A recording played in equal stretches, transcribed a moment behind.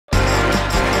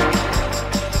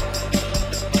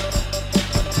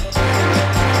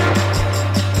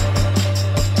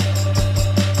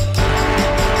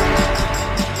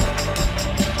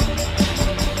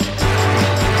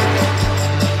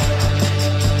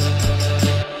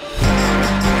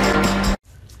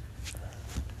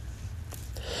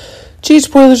GH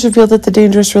Boilers revealed that the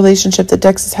dangerous relationship that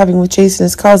Dex is having with Jason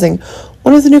is causing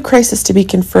one of the new crises to be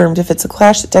confirmed. If it's a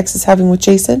clash that Dex is having with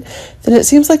Jason, then it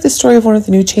seems like the story of one of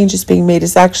the new changes being made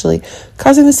is actually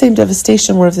causing the same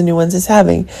devastation one of the new ones is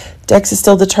having. Dex is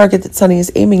still the target that Sunny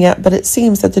is aiming at, but it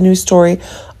seems that the new story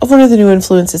of one of the new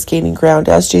influences gaining ground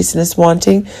as Jason is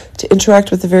wanting to interact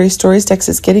with the very stories Dex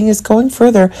is getting is going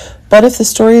further. But if the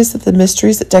story is that the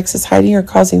mysteries that Dex is hiding are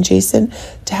causing Jason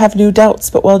to have new doubts,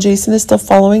 but while Jason is still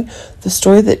following the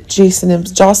story that Jason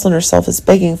and Jocelyn herself is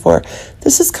begging for,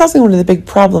 this is causing one of the big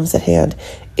problems at hand.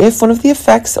 If one of the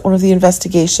effects, one of the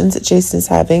investigations that Jason is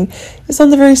having is on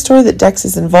the very story that Dex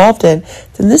is involved in,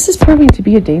 then this is proving to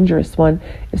be a dangerous one.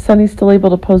 If Sunny's still able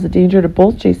to pose a danger to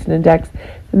both Jason and Dex,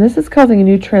 then this is causing a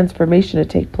new transformation to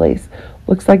take place.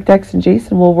 Looks like Dex and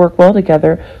Jason will work well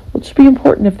together, which will be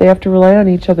important if they have to rely on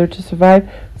each other to survive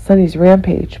Sunny's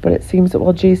rampage. But it seems that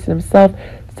while Jason himself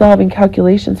is still having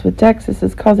calculations with Dex, this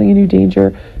is causing a new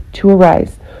danger to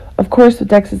arise. Of course, with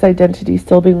Dex's identity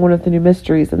still being one of the new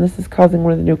mysteries, and this is causing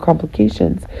one of the new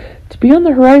complications to be on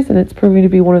the horizon, it's proving to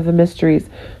be one of the mysteries.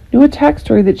 New attack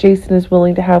story that Jason is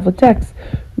willing to have with Dex.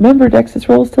 Remember, Dex's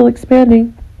role is still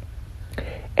expanding,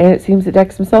 and it seems that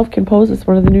Dex himself can pose as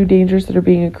one of the new dangers that are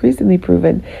being increasingly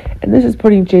proven, and this is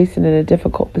putting Jason in a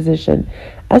difficult position.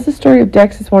 As the story of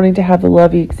Dex is wanting to have the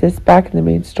love he exists back in the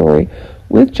main story,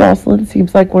 with Jocelyn,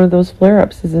 seems like one of those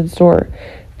flare-ups is in store.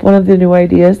 One of the new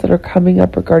ideas that are coming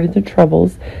up regarding the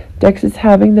troubles Dex is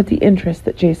having, that the interest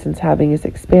that Jason's having is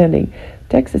expanding.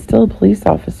 Dex is still a police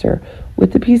officer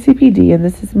with the PCPD, and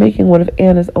this is making one of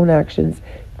Anna's own actions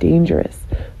dangerous.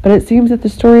 But it seems that the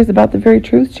story is about the very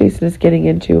truth Jason is getting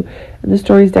into, and the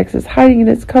stories Dex is hiding, and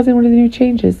it's causing one of the new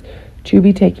changes to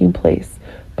be taking place.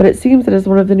 But it seems that as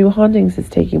one of the new hauntings is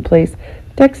taking place,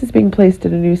 Dex is being placed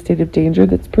in a new state of danger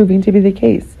that's proving to be the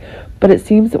case. But it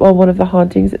seems that while one of the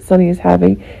hauntings that Sunny is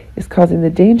having is causing the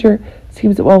danger, it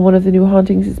seems that while one of the new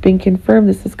hauntings is being confirmed,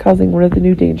 this is causing one of the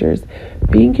new dangers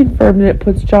being confirmed, and it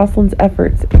puts Jocelyn's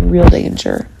efforts in real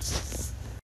danger.